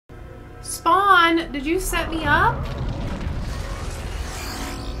Spawn, did you set me up?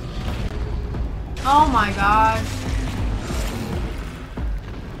 Oh my gosh.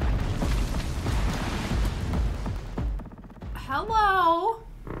 Hello?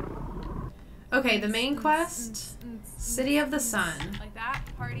 Okay, the main quest. City of the Sun. Like that?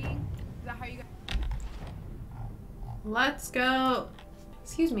 Party? Is that how you guys... Let's go.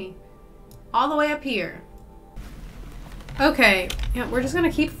 Excuse me. All the way up here. Okay, yeah, we're just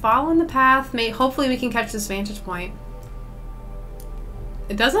gonna keep following the path. Hopefully we can catch this vantage point.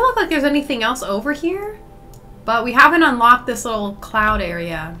 It doesn't look like there's anything else over here, but we haven't unlocked this little cloud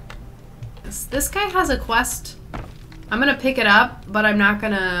area. This guy has a quest. I'm gonna pick it up, but I'm not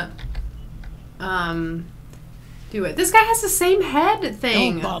gonna do it. This guy has the same head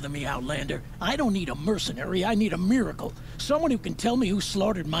thing. Don't bother me, Outlander. I don't need a mercenary. I need a miracle. Someone who can tell me who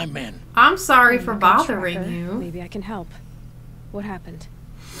slaughtered my men. I'm sorry for bothering you. Maybe I can help. What happened?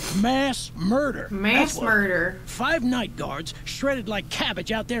 Mass murder. Mass murder. 5 night guards shredded like cabbage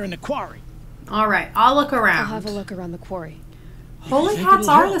out there in the quarry. All right, I'll look around. I'll have a look around the quarry. Holy hats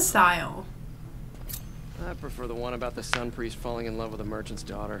are the style. I prefer the one about the sun priest falling in love with a merchant's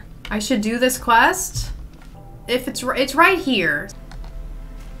daughter. I should do this quest. If it's right here.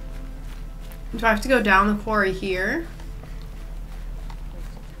 Do I have to go down the quarry here?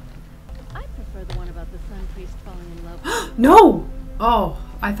 I prefer the one about the sun priest falling in love. No! Oh,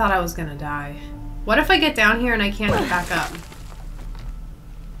 I thought I was gonna die. What if I get down here and I can't get back up?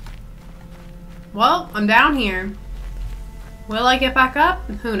 Well, I'm down here. Will I get back up?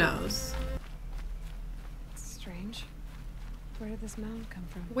 Who knows? Strange. Where did this mound come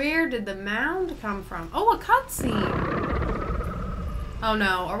from? Where did the mound come from? Oh, a cutscene! Oh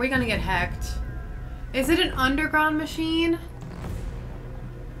no, are we gonna get hacked? Is it an underground machine?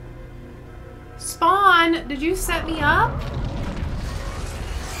 Spawn, did you set me up?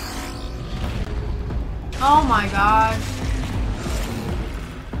 Oh my gosh.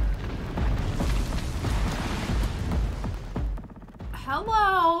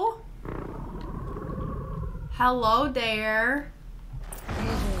 Hello? Hello there.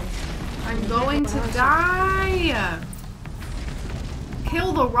 I'm going to die.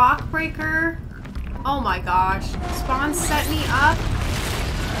 Kill the rockbreaker. Oh my gosh. Spawn set me up.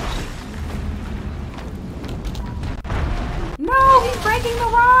 No, he's breaking the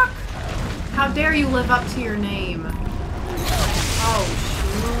rock. How dare you live up to your name? Oh,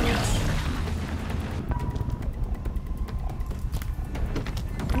 shoot.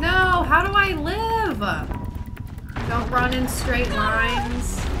 No, how do I live? Don't run in straight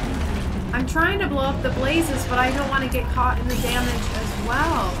lines. I'm trying to blow up the blazes, but I don't want to get caught in the damage as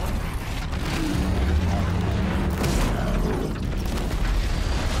well.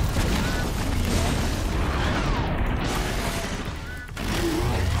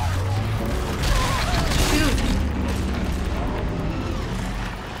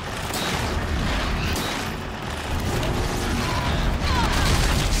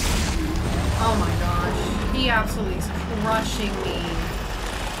 Oh my gosh, he absolutely is crushing me.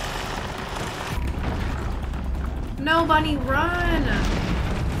 No, bunny, run!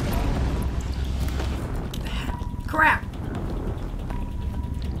 Crap!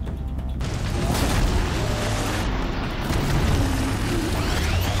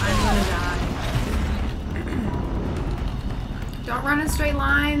 I'm gonna die. Don't run in straight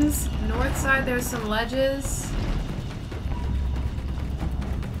lines. North side, there's some ledges.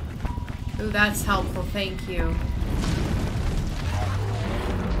 Ooh, that's helpful, thank you.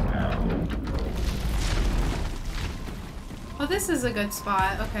 Oh, this is a good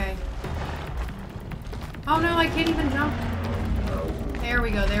spot, okay. Oh no, I can't even jump. There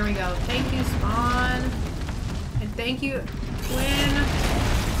we go, there we go. Thank you, Spawn. And thank you, Twin.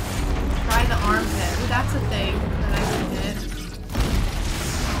 Try the armpit. Ooh, that's a thing that I can hit.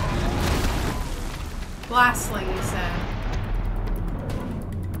 Blast sling, you said.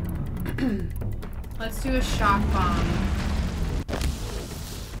 Let's do a shock bomb.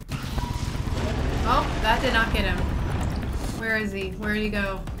 Oh, that did not get him. Where is he? Where did he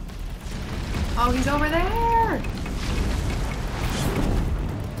go? Oh, he's over there!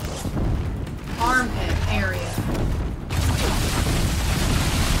 Armpit area.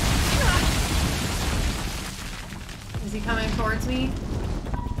 Is he coming towards me?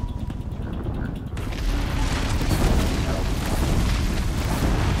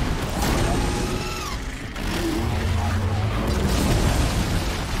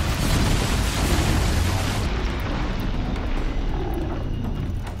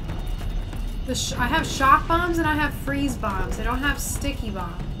 I have shock bombs and I have freeze bombs. I don't have sticky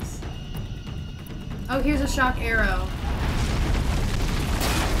bombs. Oh, here's a shock arrow.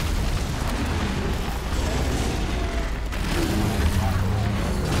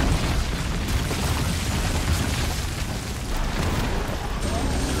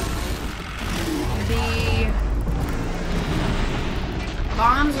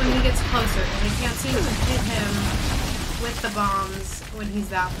 bombs when he gets closer, because I can't seem to hit him with the bombs when he's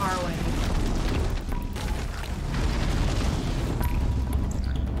that far away.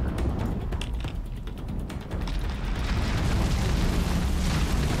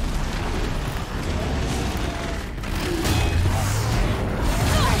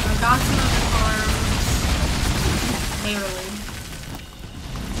 I've got some of his arms. Barely.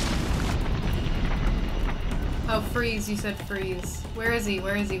 Oh, freeze. You said freeze. Where is he?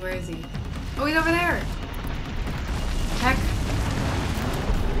 Where is he? Where is he? Oh, he's over there. Heck.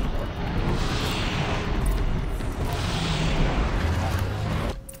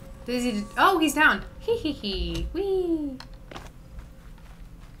 Oh, he's down. Hee hee hee. Whee.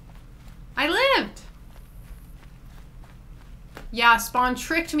 I lived. Yeah, Spawn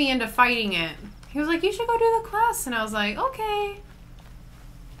tricked me into fighting it. He was like, you should go do the quest. And I was like, okay.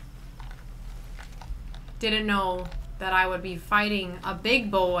 Didn't know that I would be fighting a big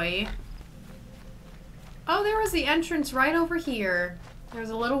boy. Oh, there was the entrance right over here.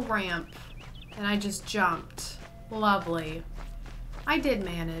 There's a little ramp. And I just jumped. Lovely. I did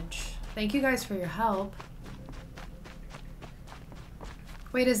manage. Thank you guys for your help.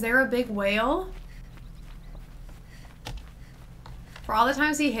 Wait, is there a big whale? For all the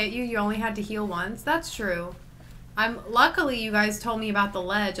times he hit you, you only had to heal once? That's true. Luckily you guys told me about the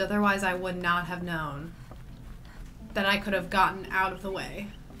ledge, otherwise I would not have known that I could have gotten out of the way.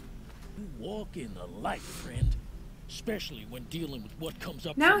 You walk in the light, friend. Especially when dealing with what comes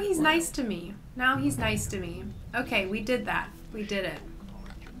up. Now he's nice to me. Now he's nice to me. Okay, we did that. We did it.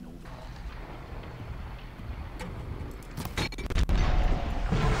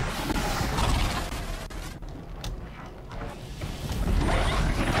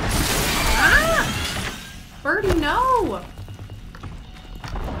 Birdie, no!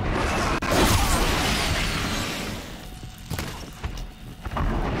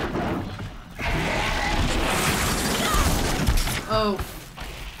 Oh.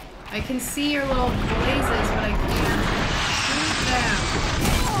 I can see your little blazes, but I can't shoot them.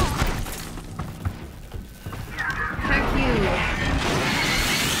 Heck you.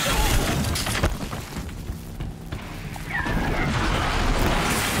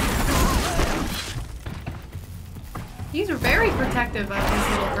 He's very protective of his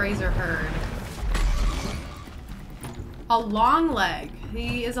little grazer herd. A long leg.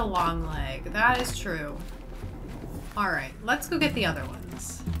 He is a long leg. That is true. Alright, let's go get the other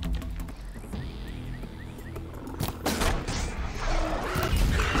ones.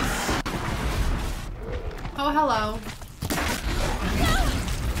 Oh, hello.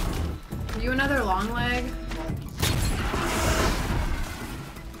 Are you another long leg?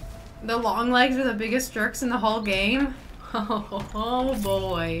 The long legs are the biggest jerks in the whole game? Oh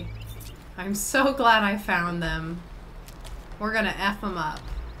boy. I'm so glad I found them. We're gonna F them up.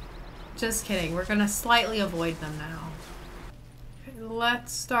 Just kidding. We're gonna slightly avoid them now.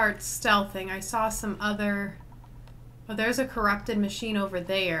 Let's start stealthing. I saw some other... Oh, there's a corrupted machine over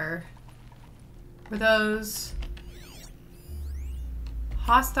there. Were those...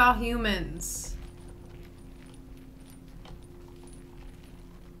 hostile humans?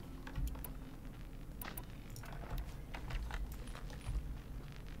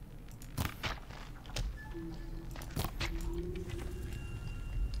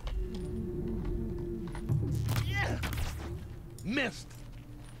 Missed.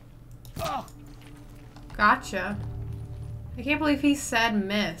 Oh. Gotcha. I can't believe he said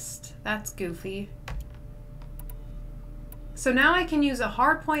missed. That's goofy. So now I can use a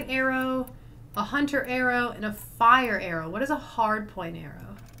hardpoint arrow, a hunter arrow, and a fire arrow. What is a hardpoint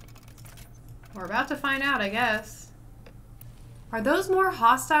arrow? We're about to find out, I guess. Are those more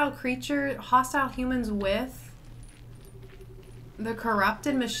hostile humans with the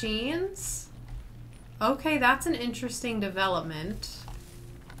corrupted machines? Okay, that's an interesting development.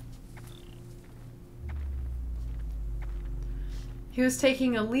 He was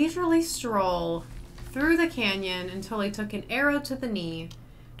taking a leisurely stroll through the canyon until he took an arrow to the knee.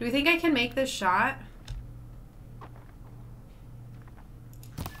 Do we think I can make this shot?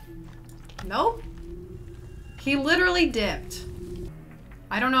 Nope. He literally dipped.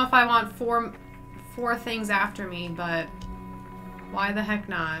 I don't know if I want four things after me, but why the heck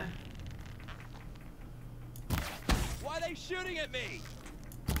not? Why are they shooting at me?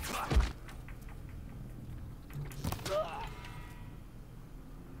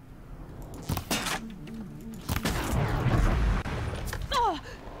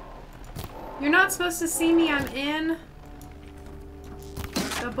 You're not supposed to see me. I'm in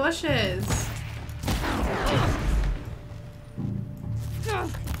the bushes.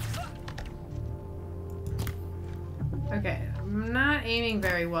 Okay, I'm not not aiming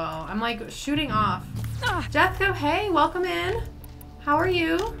very well. I'm like shooting off. Jethco, hey, welcome in. How are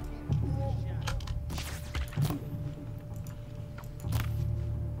you?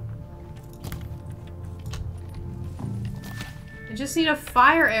 I just need a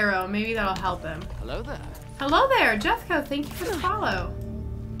fire arrow. Maybe that'll help him. Hello there. Hello there, Jethco. Thank you for the follow.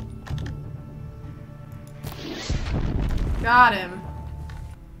 Got him.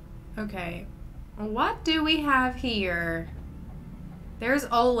 Okay. What do we have here? There's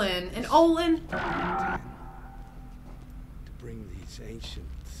Olin. And Olin... To bring these ancient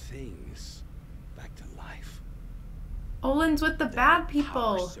things back to life. Olin's with the bad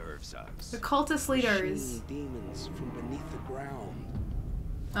people. Serves us. The cultist leaders. Pushing demons from beneath the ground.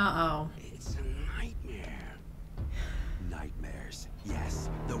 Uh-oh. It's a nightmare. Nightmares.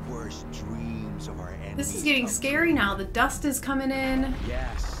 Yes, the worst dreams of our enemies. This is getting scary now. The dust is coming in.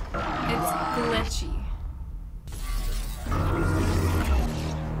 Yes. It's glitchy.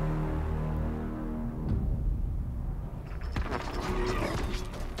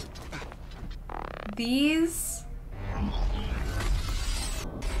 These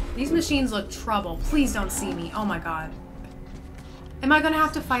machines look trouble. Please don't see me. Oh my god. Am I gonna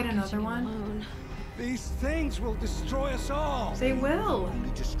have to fight another one? These things will destroy us all. They will.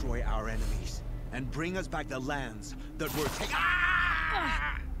 Only destroy our enemies and bring us back the lands that were taken.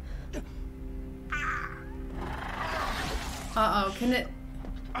 Uh-oh, can it...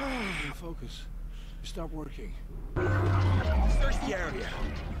 Focus. Stop working. Search the area.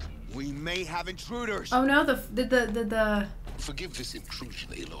 We may have intruders. Oh no, the... Forgive this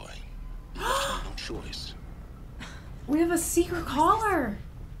intrusion, Aloy. You left me no choice. We have a secret caller!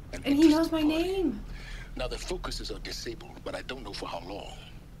 And he knows my name! Now the focuses are disabled, but I don't know for how long.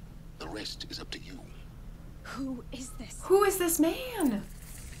 The rest is up to you. Who is this? Who is this man?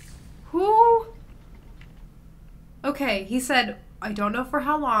 Who? Okay, he said, I don't know for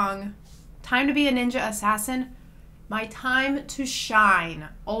how long. Time to be a ninja assassin. My time to shine.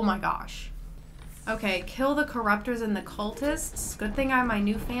 Oh my gosh. Okay, kill the corruptors and the cultists. Good thing I have my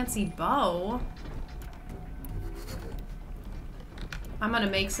new fancy bow. I'm gonna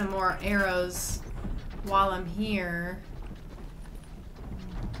make some more arrows while I'm here.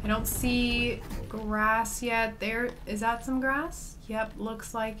 I don't see grass yet. There, is that some grass? Yep,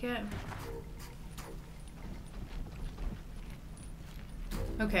 looks like it.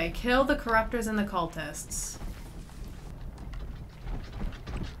 Okay, kill the corruptors and the cultists.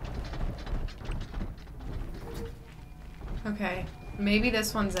 Okay, maybe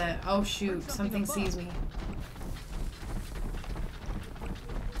this one's it. Oh shoot, something sees me.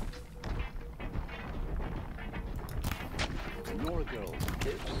 Your girl,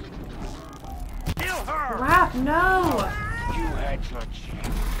 tips. Kill her! Crap, no! You had your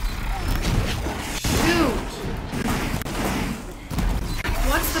chance. Shoot!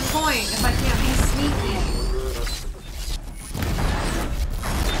 What's the point if I can't be sneaky?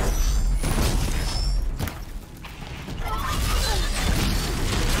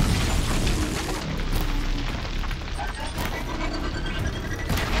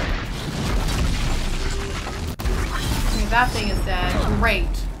 Okay, that thing is dead. Great.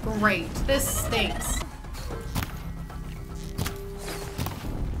 Great. This stinks.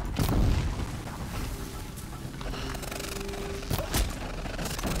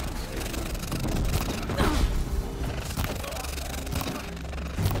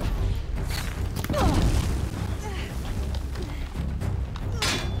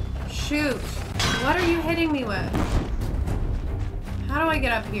 Shoot. What are you hitting me with? How do I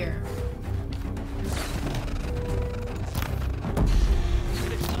get up here?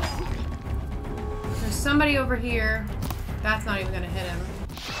 There's somebody over here. That's not even gonna hit him.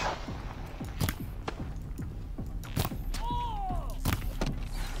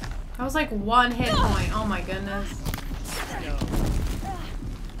 That was like one hit point. Oh my goodness.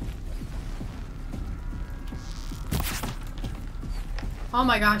 Oh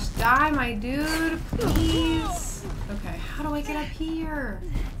my gosh, die, my dude, please. Okay, how do I get up here?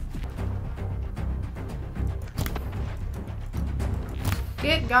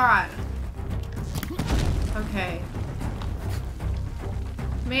 Get God. Okay.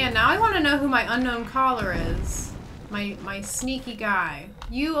 Man, now I want to know who my unknown caller is. My sneaky guy.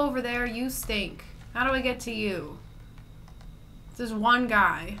 You over there, you stink. How do I get to you? There's one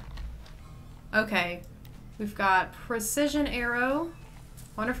guy. Okay. We've got precision arrow.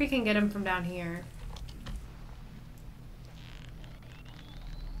 Wonder if we can get him from down here.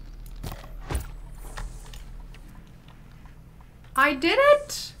 I did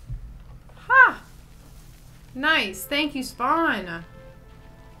it! Ha! Nice. Thank you, Spawn.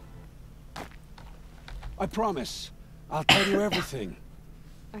 I promise. I'll tell you everything.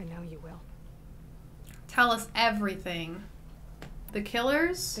 I know you will. Tell us everything. The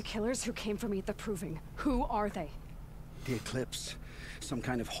killers? The killers who came for me at the Proving. Who are they? The Eclipse. Some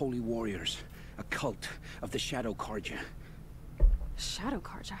kind of holy warriors. A cult of the Shadow Carja. Shadow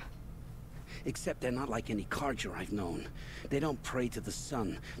Carja? Except they're not like any Carja I've known. They don't pray to the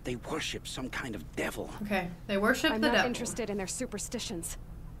sun. They worship some kind of devil. Okay, they worship I'm the not devil. interested in their superstitions.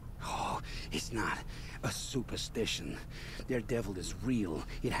 Oh, it's not a superstition. Their devil is real.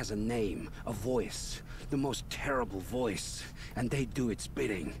 It has a name, a voice. The most terrible voice. And they do its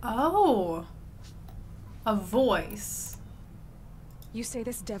bidding. Oh. A voice. You say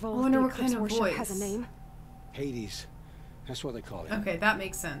this I devil wonder the what kind Eclipse of worship voice. has a name? Hades. That's what they call it. Okay, that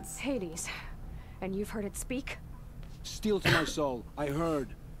makes sense. Hades. And you've heard it speak? Steel to my soul. I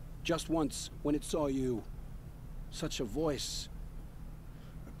heard. Just once, when it saw you. Such a voice.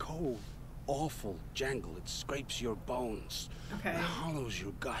 A cold, awful jangle. It scrapes your bones. Okay. It hollows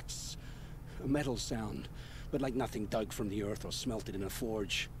your guts. A metal sound, but like nothing dug from the earth or smelted in a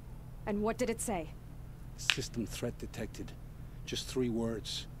forge. And what did it say? System threat detected. Just 3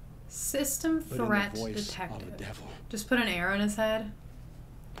 words. System But in the threat voice of detected. a devil. Just put an arrow in his head.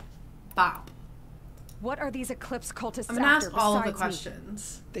 Bop. What are these Eclipse cultists I'm gonna after ask all of the besides me?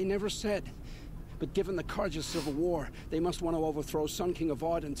 questions. They never said. But given the Carja civil war, they must want to overthrow Sun King of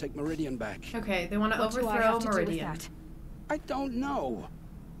Odd and take Meridian back. Okay, they want to What do I overthrow have to do with Meridian. that? I don't know.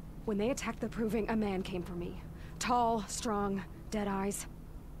 When they attacked the Proving, a man came for me. Tall, strong, dead eyes.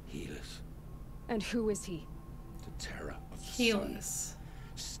 Healers. And who is he? The terror of the sun. Healers.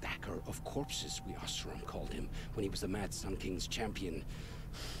 Stacker of corpses, we Osram called him when he was the Mad Sun King's champion.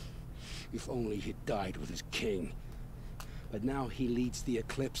 If only he'd died with his king. But now he leads the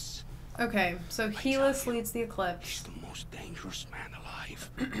Eclipse. Okay, so Helis leads the He's Eclipse. the most dangerous man alive.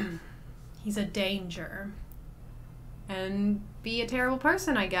 He's a danger. And be a terrible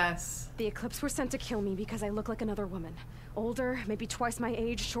person, I guess. The Eclipse were sent to kill me because I look like another woman. Older, maybe twice my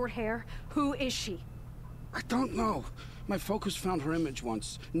age, short hair. Who is she? I don't know. My focus found her image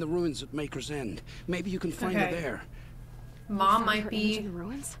once in the ruins at Maker's End. Maybe you can find her Okay. there. Mom Found might her image be in the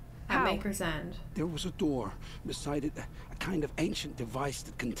ruins? at How? Maker's End. There was a door. Beside it, a kind of ancient device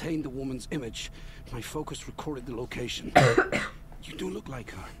that contained the woman's image. My focus recorded the location. You do look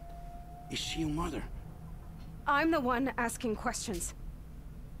like her. Is she your mother? I'm the one asking questions.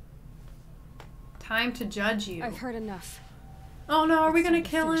 Time to judge you. I've heard enough. Oh no, are we It's gonna time to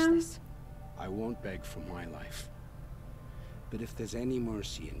kill finish him? this. I won't beg for my life. But if there's any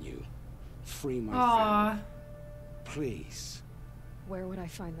mercy in you, free my Aw. family. Please. Where would I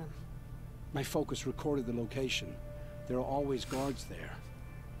find them? My focus recorded the location. There are always guards there.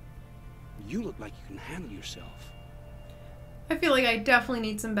 You look like you can handle yourself. I feel like I definitely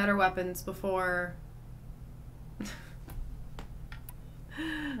need some better weapons before...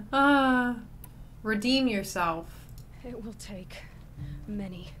 redeem yourself. It will take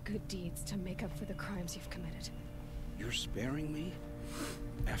many good deeds to make up for the crimes you've committed. You're sparing me?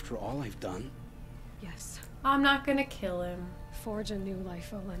 After all I've done? Yes. I'm not gonna kill him. Forge a new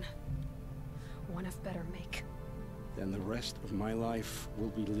life, Olin. One of better make. Then the rest of my life will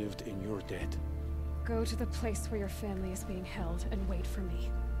be lived in your debt. Go to the place where your family is being held and wait for me.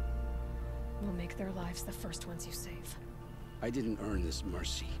 We'll make their lives the first ones you save. I didn't earn this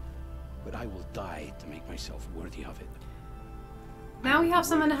mercy, but I will die to make myself worthy of it. Now we have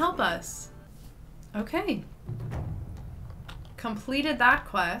someone to help us. Okay. Completed that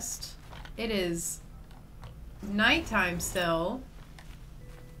quest. It is nighttime still.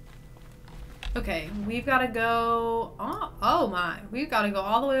 Okay, we've got to go... Oh my. We've got to go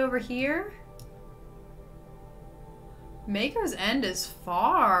all the way over here. Maker's End is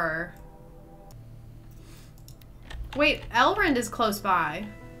far. Wait, Elrond is close by.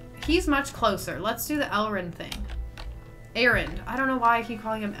 He's much closer. Let's do the Elrond thing. Erend. I don't know why I keep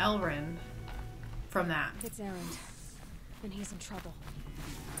calling him Elrond from that. It's Erend, and he's in trouble.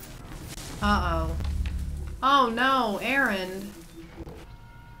 Uh-oh. Oh no, Erend.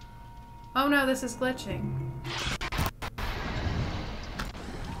 Oh no, this is glitching.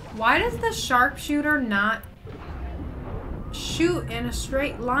 Why does the sharpshooter not shoot in a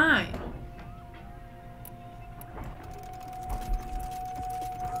straight line?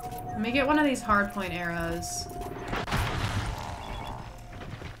 Let me get one of these hardpoint arrows.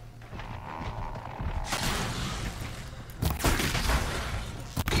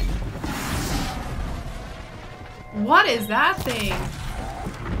 What is that thing?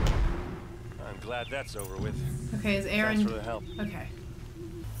 I'm glad that's over with. Okay, is Aaron... Thanks for the help. Okay.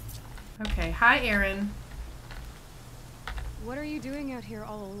 Okay, hi Aaron. What are you doing out here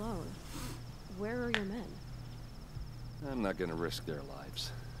all alone? Where are your men? I'm not gonna risk their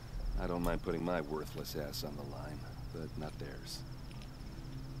lives. I don't mind putting my worthless ass on the line, but not theirs.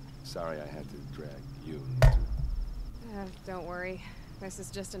 Sorry I had to drag you into... Don't worry. This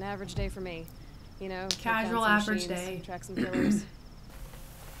is just an average day for me. You know, Casual average day. Track some killers.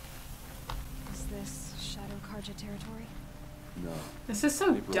 Is this Shadow Karja territory? No. This is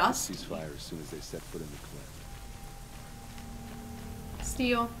so They broke dusty. the ceasefire as soon as they set foot in the cliff.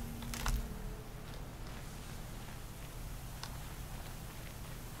 Steel.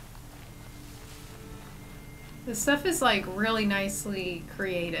 This stuff is like really nicely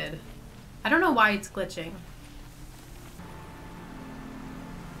created. I don't know why it's glitching.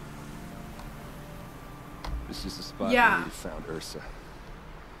 This is the spot Yeah. where we found Ursa.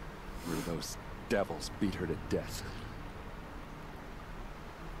 Where those devils beat her to death.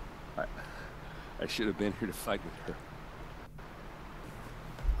 I should have been here to fight with her.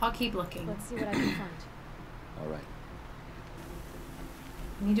 I'll keep looking. Let's see what I can find. All right.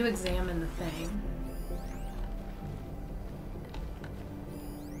 I need to examine the thing.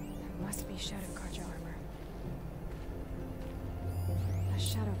 It must be Shadow Karja armor. A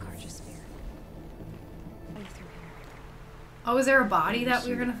Shadow Karja spear. Right through here. Oh, is there a body that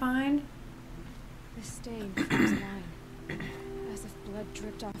we're gonna find? The stain forms a line, as if blood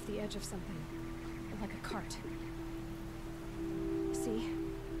dripped off the edge of something, like a cart. See?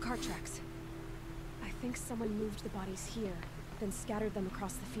 Cart tracks. I think someone moved the bodies here, then scattered them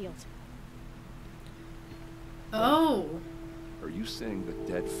across the field. Oh. Are you saying the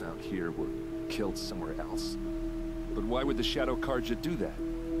dead found here were killed somewhere else? But why would the Shadow Karja do that?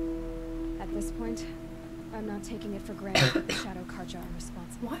 At this point, I'm not taking it for granted that the Shadow Karja are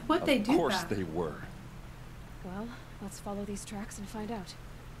responsible. Why would they do that? Of course they were. Well, let's follow these tracks and find out.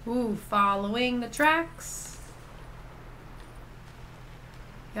 Ooh, following the tracks.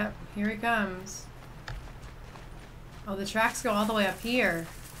 Yep, here he comes. Oh, the tracks go all the way up here.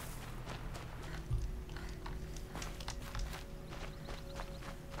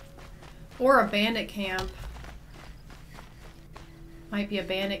 Or a bandit camp. Might be a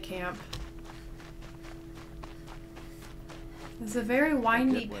bandit camp. It's a very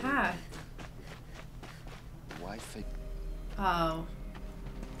windy path. Why fake? Oh.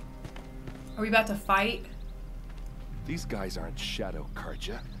 Are we about to fight? These guys aren't Shadow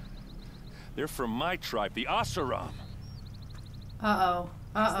Karja. They're from my tribe, the Asaram. Uh-oh.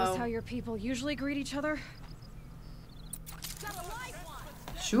 Is this how your people usually greet each other?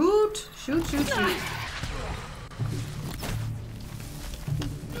 Shoot! Shoot, shoot, shoot.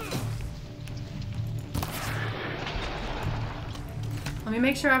 Let me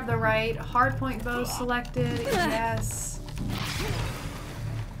make sure I have the right hardpoint bow selected. Yes.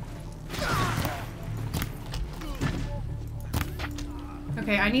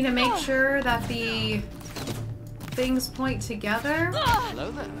 Okay, I need to make sure that the things point together.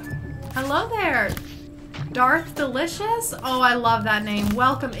 Hello there. Hello there, Darth Delicious. Oh, I love that name.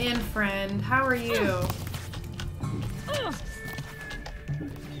 Welcome in, friend. How are you?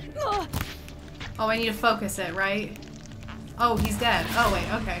 Oh, I need to focus it, right? Oh, he's dead. Oh,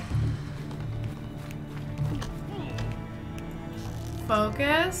 wait, okay.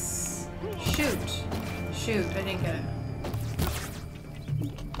 Focus. Shoot. Shoot, I didn't get it.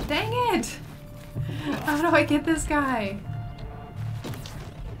 Dang it! How do I get this guy?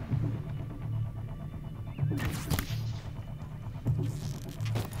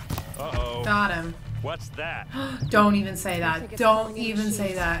 Uh-oh. Got him. What's that? Don't even say that. it's Don't calling in even say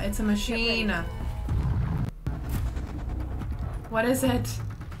machines. that. It's a machine. What is it?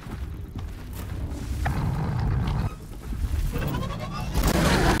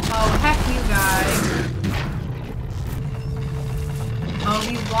 Oh, heck you guys. Oh,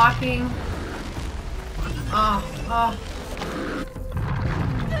 he's blocking. Oh, oh.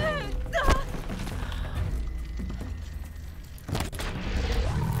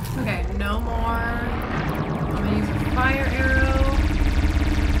 Okay, no more. I'm gonna use a fire arrow.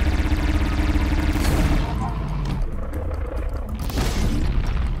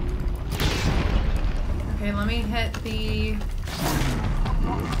 Okay, let me hit the...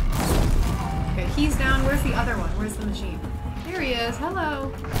 Okay, he's down. Where's the other one? Where's the machine? There he is.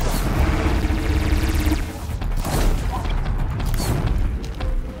 Hello.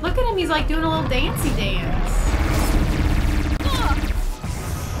 Look at him. He's like doing a little dancey dance.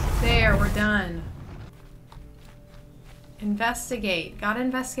 There, we're done. Investigate. Gotta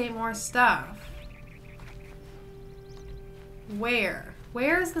investigate more stuff. Where?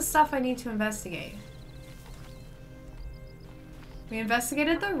 Where is the stuff I need to investigate? We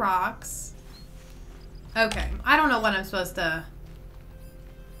investigated the rocks. Okay, I don't know what I'm supposed to...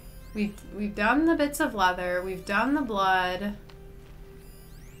 We've done the bits of leather. We've done the blood.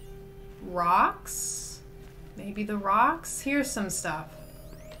 Rocks? Maybe the rocks? Here's some stuff.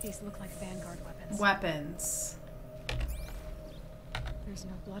 These look like Vanguard weapons. Weapons. There's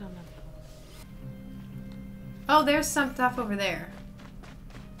no blood on them. Oh, there's some stuff over there.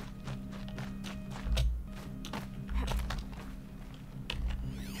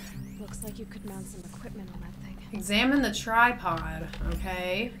 Looks like you could mount some equipment on that thing. Examine the tripod.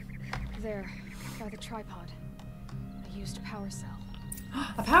 Okay. There, by the tripod. A used power cell.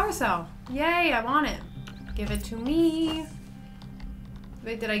 A power cell! Yay, I want it. Give it to me.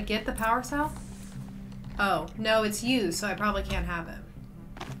 Wait, did I get the power cell? Oh, no, it's used, so I probably can't have it.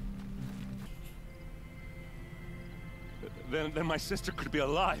 Then my sister could be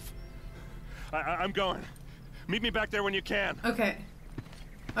alive. I'm going. Meet me back there when you can. Okay.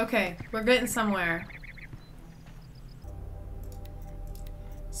 Okay, we're getting somewhere.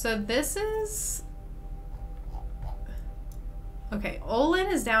 So this is... Okay, Olin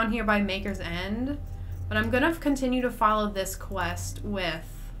is down here by Maker's End, but I'm gonna continue to follow this quest with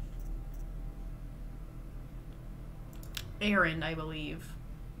Erend, I believe.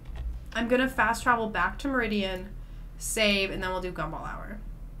 I'm gonna fast travel back to Meridian, save, and then we'll do Gumball Hour.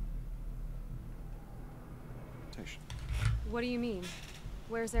 What do you mean?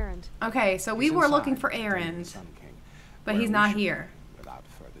 Where's Erend? Okay, so we were looking for Erend, but he's not here. Without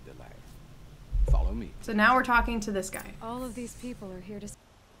further delay. Follow me. So now we're talking to this guy. All of these people are here to...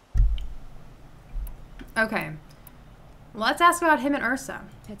 Okay. Let's ask about him and Ursa.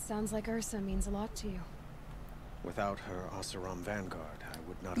 It sounds like Ursa means a lot to you. Without her Oseram Vanguard, I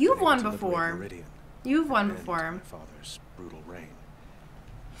would not You've have been won able to liberate before. Meridian You've won and before. my father's brutal reign.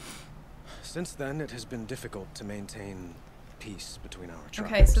 Since then, it has been difficult to maintain peace between our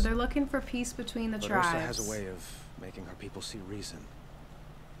tribes. Okay, so they're looking for peace between the but tribes. Ursa has a way of making her people see reason.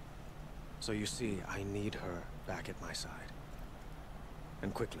 So you see, I need her back at my side.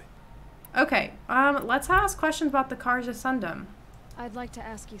 And quickly. Okay, let's ask questions about the Karja Sundom. I'd like to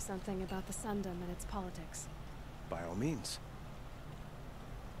ask you something about the Sundom and its politics. By all means.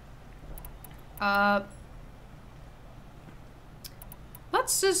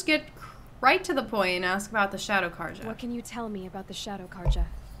 Let's just get right to the point and ask about the Shadow Karja. What can you tell me about the Shadow Karja?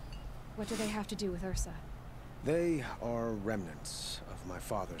 What do they have to do with Ursa? They are remnants of my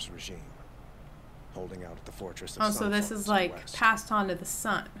father's regime, holding out at the fortress of Oh, so this is like west. passed on to the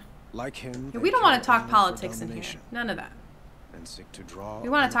son. Like him, Yeah, we don't want to talk politics in here. None of that. And seek to draw We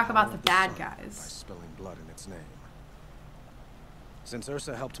want on to talk power about the of bad sun guys. by spilling blood in its name. Since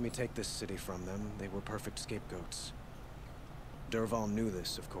Ursa helped me take this city from them, they were perfect scapegoats. Dervahl knew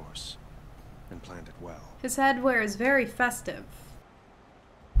this, of course, and planned it well. His headwear is very festive.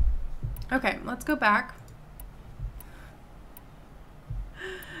 Okay, let's go back.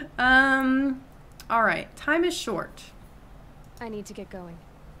 Alright, time is short. I need to get going.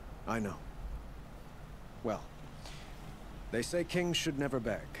 I know. Well, they say kings should never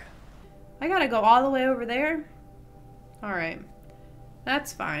beg. I gotta go all the way over there? Alright.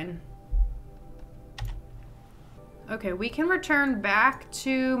 That's fine. Okay, we can return back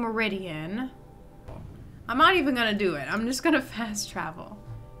to Meridian. I'm not even gonna do it. I'm just gonna fast travel.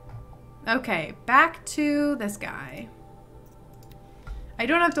 Okay, back to this guy. I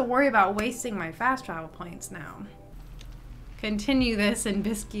don't have to worry about wasting my fast travel points now. Continue this and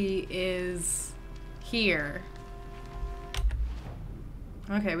Biscuit is here.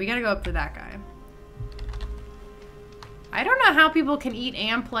 Okay, we gotta go up to that guy. I don't know how people can eat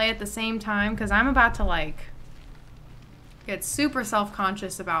and play at the same time because I'm about to like get super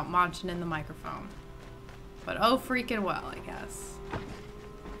self-conscious about munching in the microphone. But oh freaking well, I guess.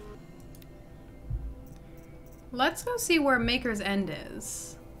 Let's go see where Maker's End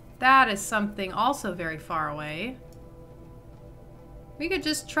is. That is something also very far away. We could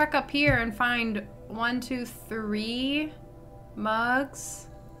just trek up here and find 1, 2, 3 mugs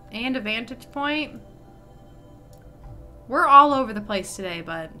and a vantage point. We're all over the place today,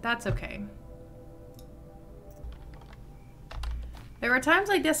 but that's okay. There were times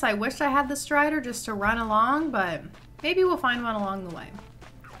like this I wish I had the Strider just to run along, but maybe we'll find one along the way.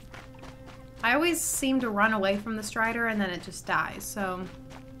 I always seem to run away from the Strider and then it just dies, so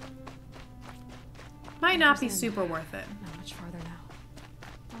might not be super worth it. Not much farther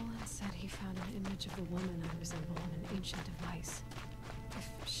now. Olin said he found an image of a woman I resemble on an ancient device. If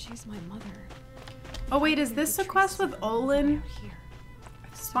she's my mother... Oh wait, is this a quest with Olin?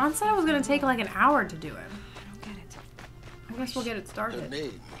 Spawn said it was gonna take like an hour to do it. I don't get it. I guess we'll get it Her started.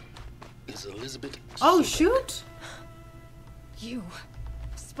 name is Elizabeth. Oh Seprate. shoot! You...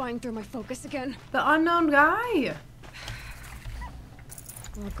 spying through my focus again? The unknown guy!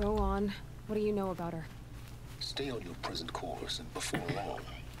 Well, go on. What do you know about her? Stay on your present course, and before long,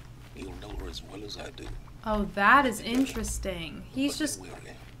 you'll know her as well as I do. Oh, that is interesting. He's just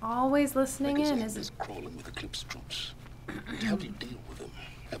always listening in, is isn't crawling with Eclipse troops. To help you deal with them,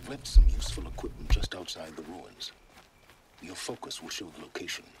 I've left some useful equipment just outside the ruins. Your focus will show the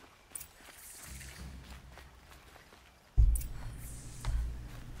location.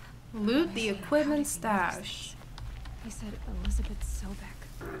 Loot the equipment stash. He said Elizabeth Sobek.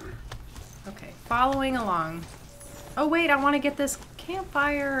 Okay, following along. Oh wait, I want to get this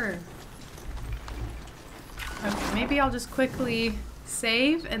campfire. Okay, maybe I'll just quickly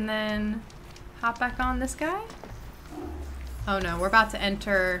save and then hop back on this guy. Oh no, we're about to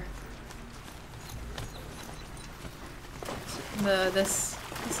enter this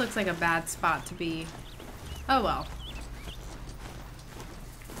looks like a bad spot to be. Oh well.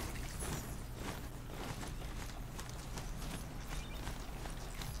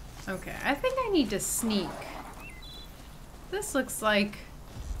 Okay, I think I need to sneak. This looks like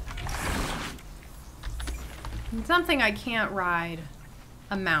something I can't ride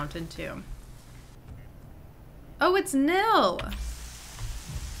a mountain to. Oh, it's Nil!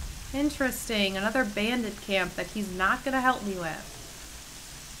 Interesting, another bandit camp that he's not gonna help me with.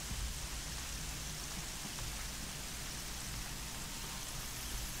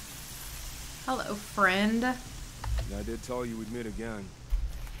 Hello, friend. I did tell you we'd meet again.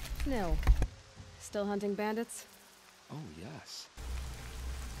 No. Still hunting bandits? Oh, yes.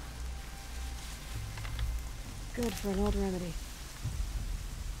 Good for an old remedy.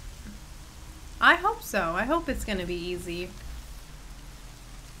 I hope so. I hope it's gonna be easy.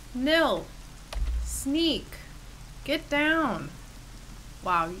 Nil. Sneak. Get down.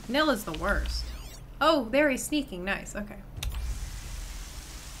 Wow, Nil is the worst. Oh, there he's sneaking. Nice, okay.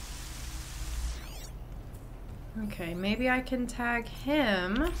 Okay, maybe I can tag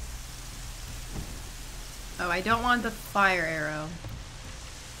him. Oh, I don't want the fire arrow.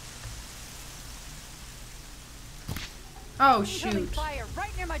 Oh, shoot. Fire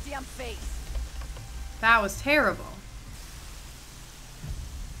right near my damn face. That was terrible.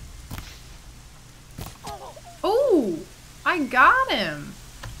 Oh, I got him.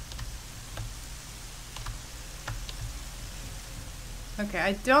 Okay,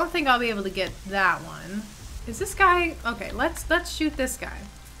 I don't think I'll be able to get that one. Is this guy? Okay, let's shoot this guy.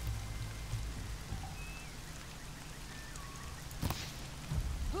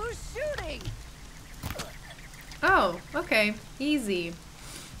 Who's shooting? Oh, okay, easy.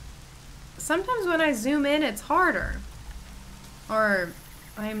 Sometimes when I zoom in, it's harder. Or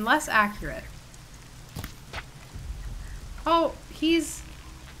I'm less accurate. Oh, he's...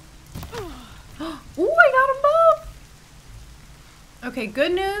 Ooh, I got them both! Okay,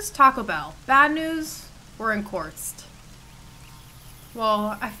 good news, Taco Bell. Bad news, we're in Quartz.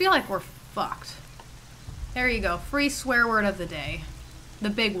 Well, I feel like we're fucked. There you go, free swear word of the day.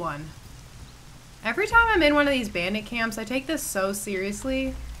 The big one. Every time I'm in one of these bandit camps, I take this so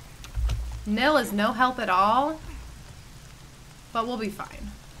seriously. Nil is no help at all, but we'll be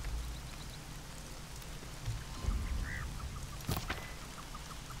fine.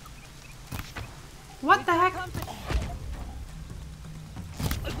 What the heck?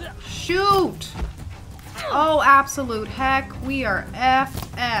 Shoot! Oh, absolute heck. We are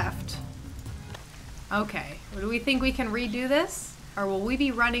F'd. Okay. Do we think we can redo this? Or will we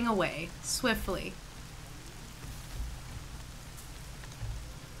be running away swiftly?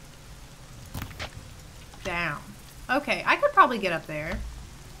 Down. Okay, I could probably get up there.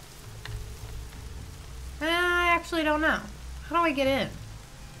 I actually don't know. How do I get in?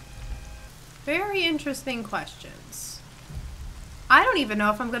 Very interesting questions. I don't even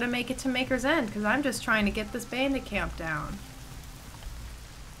know if I'm going to make it to Maker's End because I'm just trying to get this bandit camp down.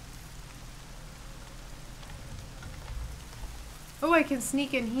 Oh, I can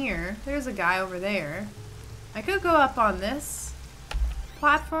sneak in here. There's a guy over there. I could go up on this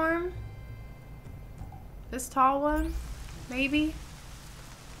platform. This tall one, maybe.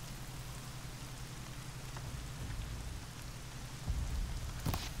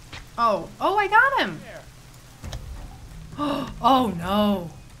 Oh, I got him. Oh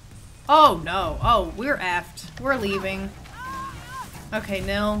no. Oh no. Oh, we're effed. We're leaving. Okay,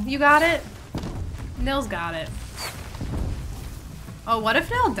 Nil, you got it? Nil's got it. Oh, what if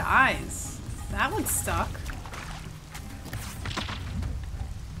Nil dies? That would suck.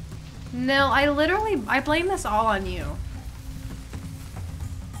 Nil, I blame this all on you.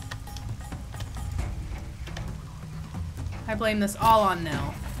 I blame this all on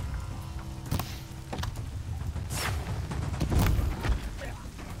Nil.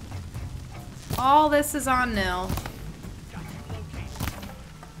 All this is on Nil.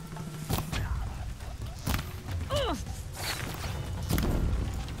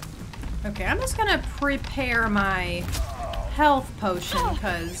 Okay, I'm just gonna prepare my health potion,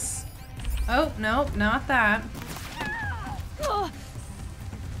 because... Oh, no, not that.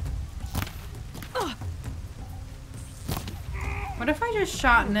 What if I just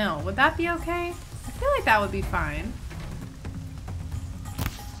shot Nil? Would that be okay? I feel like that would be fine.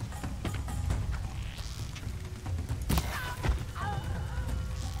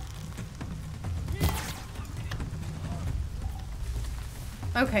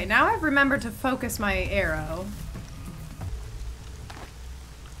 Okay, now I've remembered to focus my arrow.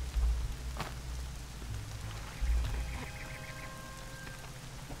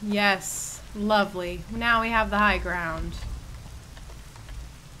 Yes, lovely. Now we have the high ground.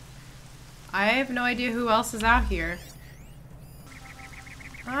 I have no idea who else is out here.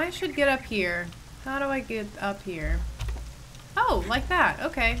 I should get up here. How do I get up here? Oh, like that.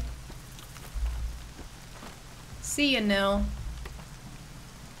 Okay. See ya, Nil.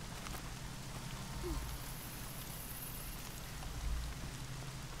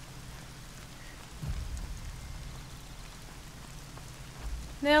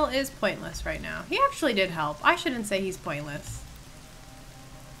 Nil is pointless right now. He actually did help. I shouldn't say he's pointless.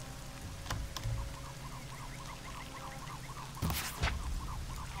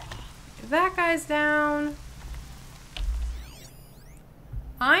 That guy's down.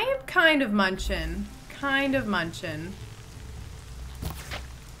 I am kind of munching. Kind of munching.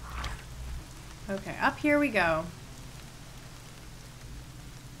 Okay, up here we go.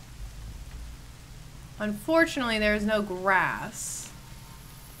 Unfortunately, there's no grass.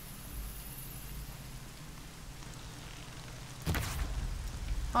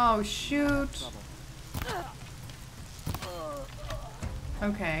 Oh, shoot.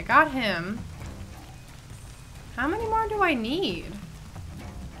 Okay, I got him. How many more do I need?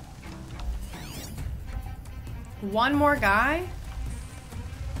 One more guy?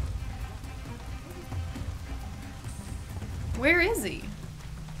 Where is he?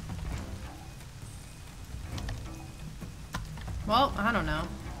 Well, I don't know.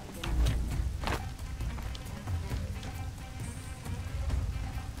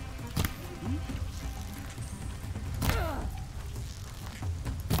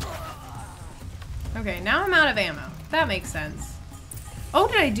 Okay, now I'm out of ammo. That makes sense. Oh,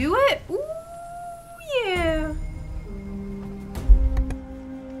 did I do it? Ooh, yeah.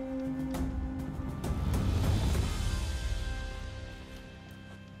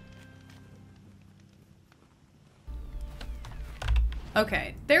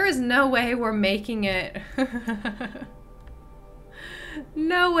 Okay, there is no way we're making it.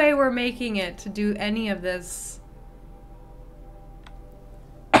 No way we're making it to do any of this.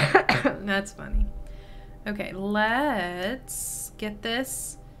 That's funny. Okay, let's get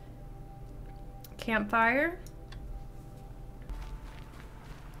this campfire.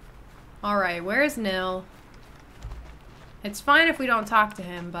 Alright, where's Nil? It's fine if we don't talk to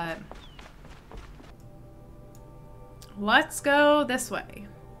him, but let's go this way.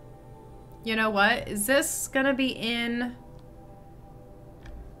 You know what? Is this gonna be in...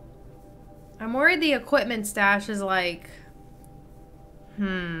 I'm worried the equipment stash is like...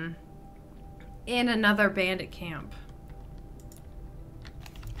 in another bandit camp.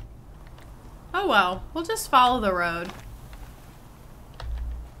 Oh well, we'll just follow the road.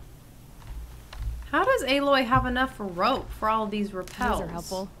 How does Aloy have enough rope for all of these rappels? These are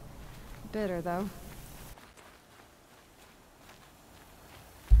helpful. Bitter, though.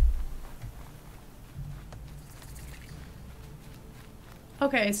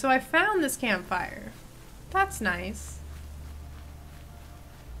 Okay, so I found this campfire. That's nice.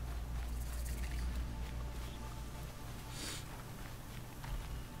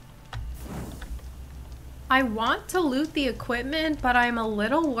 I want to loot the equipment, but I'm a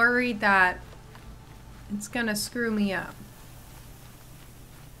little worried that it's gonna screw me up.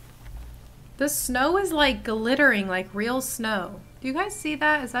 The snow is like glittering, like real snow. Do you guys see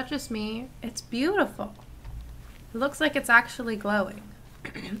that? Is that just me? It's beautiful. It looks like it's actually glowing.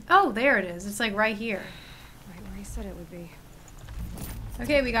 Oh, there it is. It's like right here. Right where he said it would be.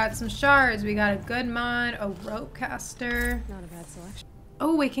 Okay, we got some shards. We got a good mod, a rope caster. Not a bad selection.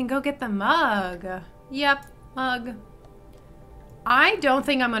 Oh, we can go get the mug. Yep, mug. I don't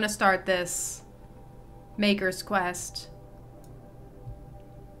think I'm gonna start this Maker's Quest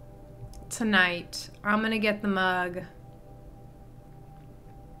tonight. I'm gonna get the mug.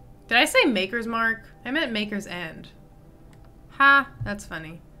 Did I say Maker's Mark? I meant Maker's End. Ha, that's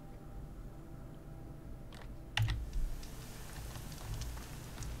funny.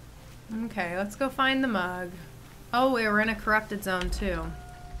 Okay, let's go find the mug. Oh, we were in a corrupted zone too.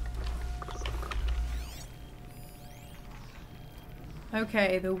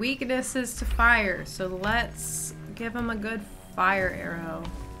 Okay, the weakness is to fire, so let's give him a good fire arrow.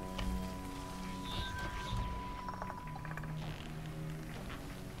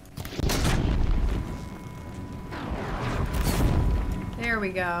 There we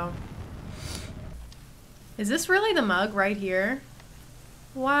go. Is this really the mug right here?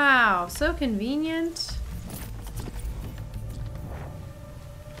 Wow, so convenient.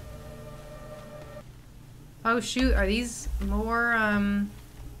 Oh shoot, are these more,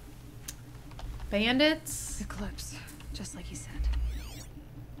 bandits? Eclipse, just like he said.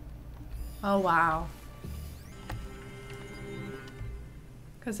 Oh wow.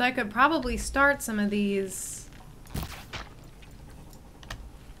 Because I could probably start some of these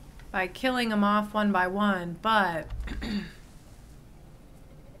by killing them off one by one, but...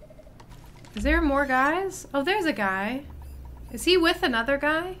 Is there more guys? Oh, there's a guy. Is he with another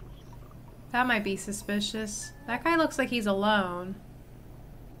guy? That might be suspicious. That guy looks like he's alone.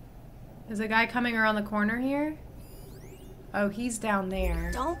 Is a guy coming around the corner here? Oh, he's down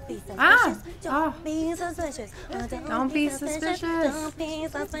there. Don't be suspicious. Ah! Don't be suspicious. Don't be suspicious. Don't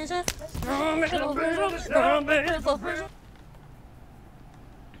be suspicious.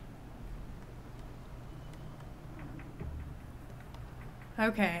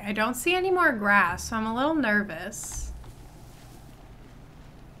 Okay, I don't see any more grass, so I'm a little nervous.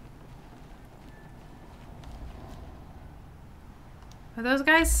 Are those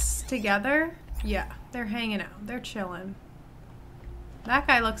guys together? Yeah, they're hanging out. They're chilling. That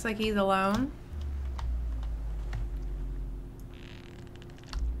guy looks like he's alone.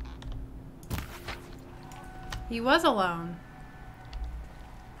 He was alone.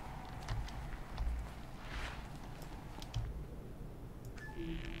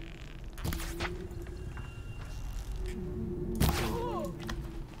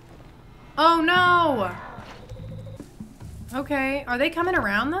 Oh no! Okay, are they coming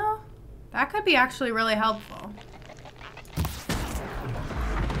around though? That could be actually really helpful.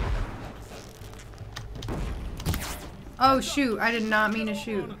 Oh shoot, I did not mean to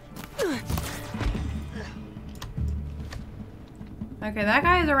shoot. Okay, that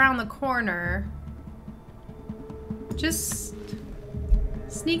guy is around the corner. Just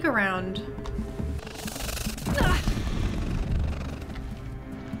sneak around.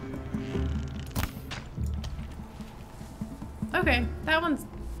 Okay, that one's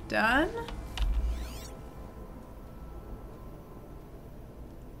done.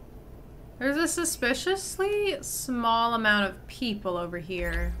 There's a suspiciously small amount of people over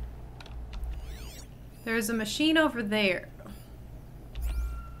here. There's a machine over there,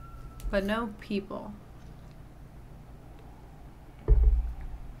 but no people.